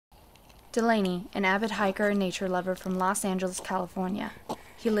Delaney, an avid hiker and nature lover from Los Angeles, California.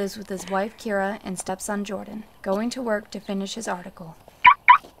 He lives with his wife, Kira, and stepson, Jordan, going to work to finish his article.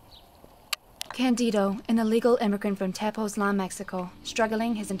 Candido, an illegal immigrant from Tepoztlan, Mexico,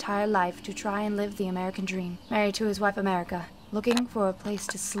 struggling his entire life to try and live the American dream, married to his wife, America, looking for a place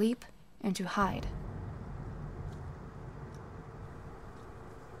to sleep and to hide.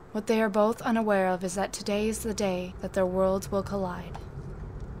 What they are both unaware of is that today is the day that their worlds will collide.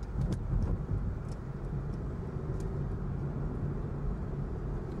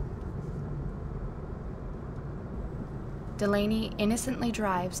 Delaney innocently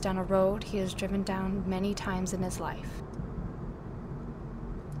drives down a road he has driven down many times in his life.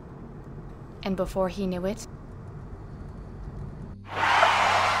 And before he knew it,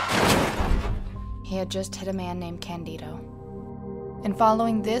 he had just hit a man named Candido. And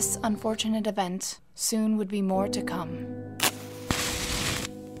following this unfortunate event, soon would be more to come.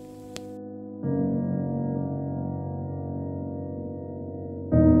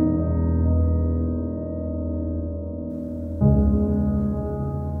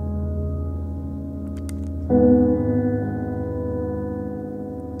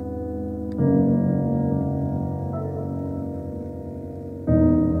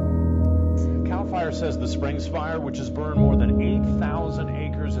 Says the Springs fire, which has burned more than 8,000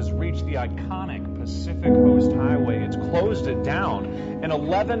 acres, has reached the iconic Pacific Coast Highway. It's closed it down, an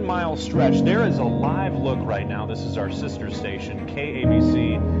 11-mile stretch. There is a live look right now. This is our sister station,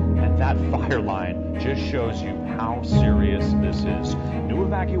 KABC, and that fire line just shows you how serious this is. New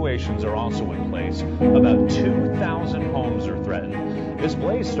evacuations are also in place. About 2,000 homes are threatened. This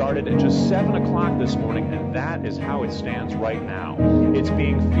blaze started at just 7 o'clock this morning, and that is how it stands right now. It's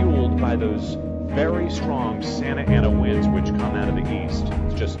being fueled by those very strong Santa Ana winds which come out of the east.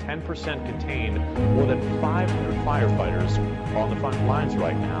 It's just 10% contained. More than 500 firefighters are on the front lines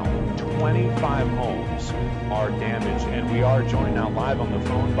right now. 25 homes are damaged, and we are joined now live on the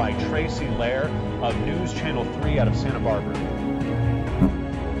phone by Tracy Lair of News Channel 3 out of Santa Barbara.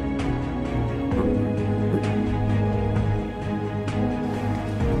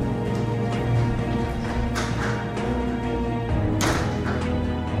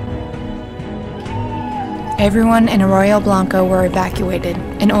 Everyone in Arroyo Blanco were evacuated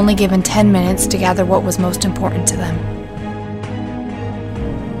and only given 10 minutes to gather what was most important to them.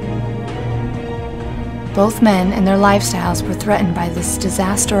 Both men and their lifestyles were threatened by this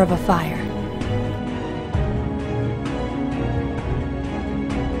disaster of a fire.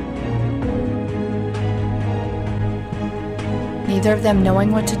 Neither of them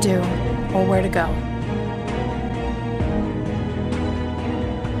knowing what to do or where to go.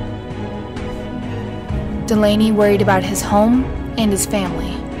 Delaney worried about his home and his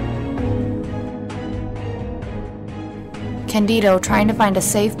family. Candido trying to find a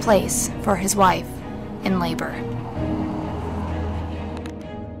safe place for his wife in labor.